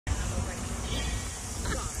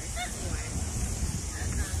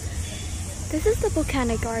This is the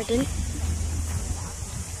Botanic Garden,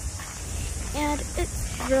 and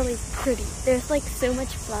it's really pretty. There's like so much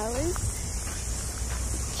flowers,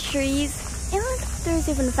 trees, and there's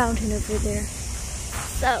even a fountain over there.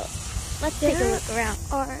 So let's take a look around.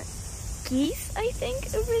 Are geese, I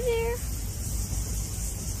think, over there?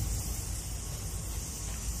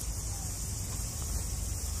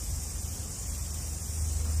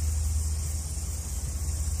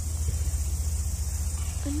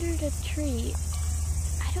 Under the tree,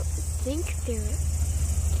 I don't think there are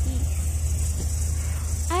geese.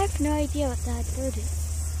 I have no idea what that bird is.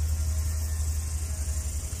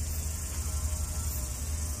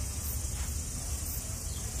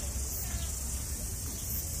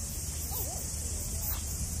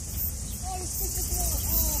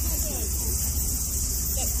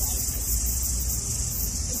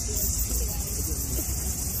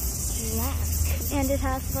 It's black, and it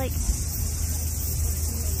has like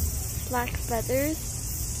black feathers,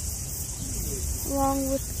 along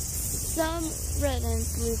with some red and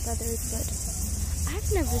blue feathers, but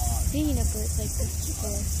I've never seen a bird like this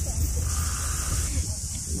before.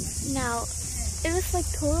 Now, it was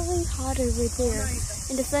like totally hot over there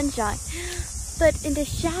in the sunshine, but in the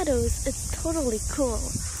shadows, it's totally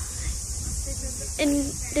cool. In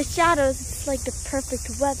the shadows, it's like the perfect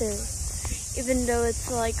weather, even though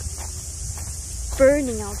it's like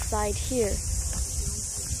burning outside here.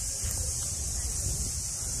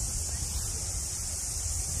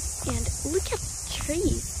 And look at the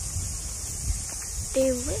trees.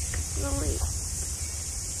 They look really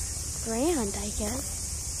grand, I guess.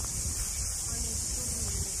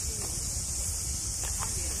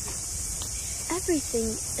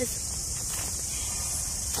 Everything is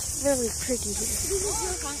really pretty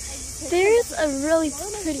here. There's a really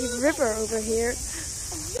pretty river over here.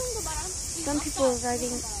 Some people are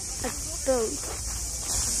riding a boat.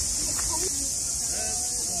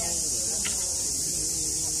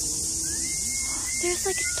 There's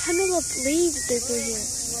like a tunnel of leaves over here.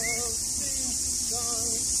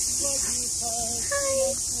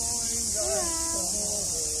 Hi.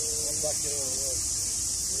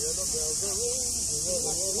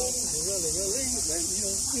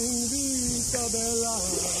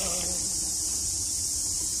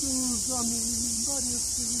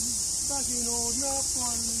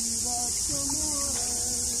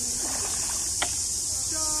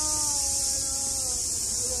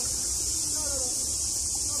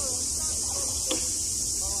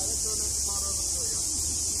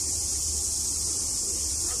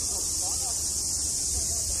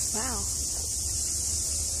 Wow.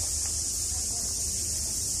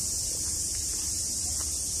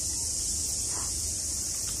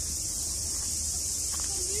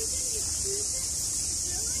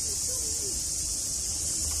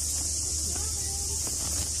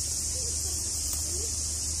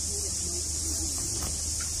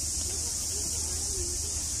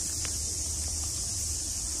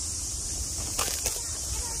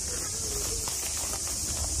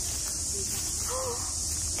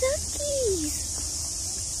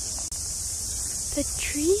 The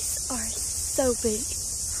trees are so big.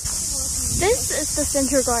 This is the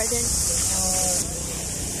center garden.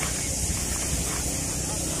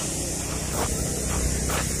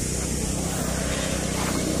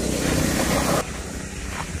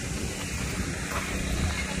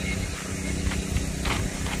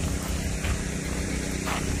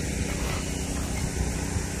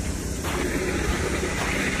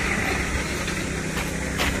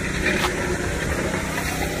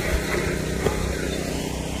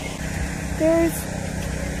 There's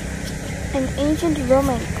an ancient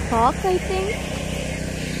Roman clock, I think.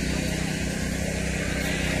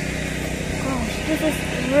 Gosh, this is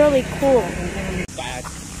really cool.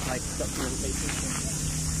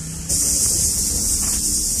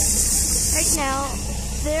 Right now,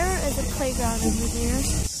 there is a playground over there.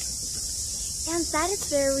 And that is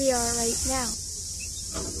where we are right now.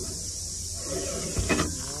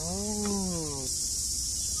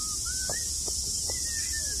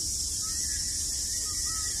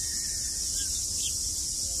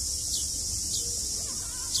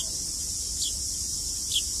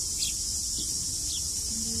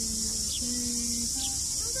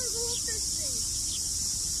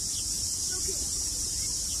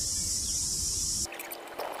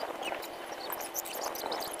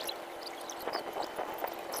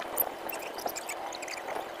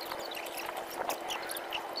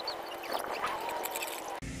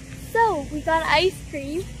 So we got ice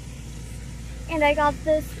cream, and I got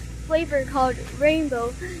this flavor called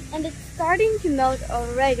rainbow, and it's starting to melt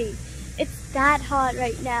already. It's that hot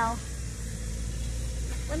right now.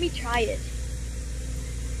 Let me try it.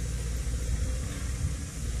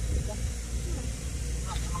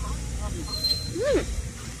 Mm.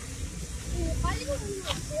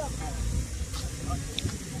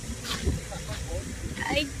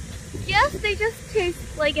 I guess they just taste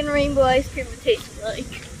like in rainbow ice cream would taste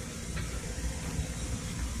like.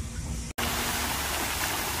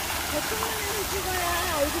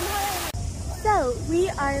 So we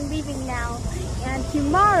are leaving now, and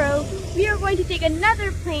tomorrow we are going to take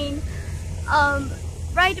another plane,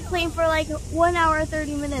 ride the plane for like 1 hour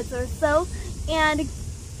 30 minutes or so, and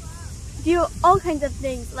do all kinds of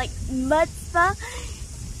things like mud spa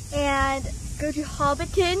and go to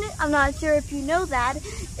Hobbiton. I'm not sure if you know that.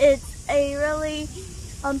 It's a really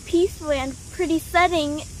peaceful and pretty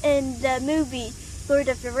setting in the movie Lord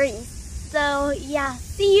of the Rings. So yeah,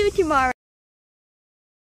 see you tomorrow.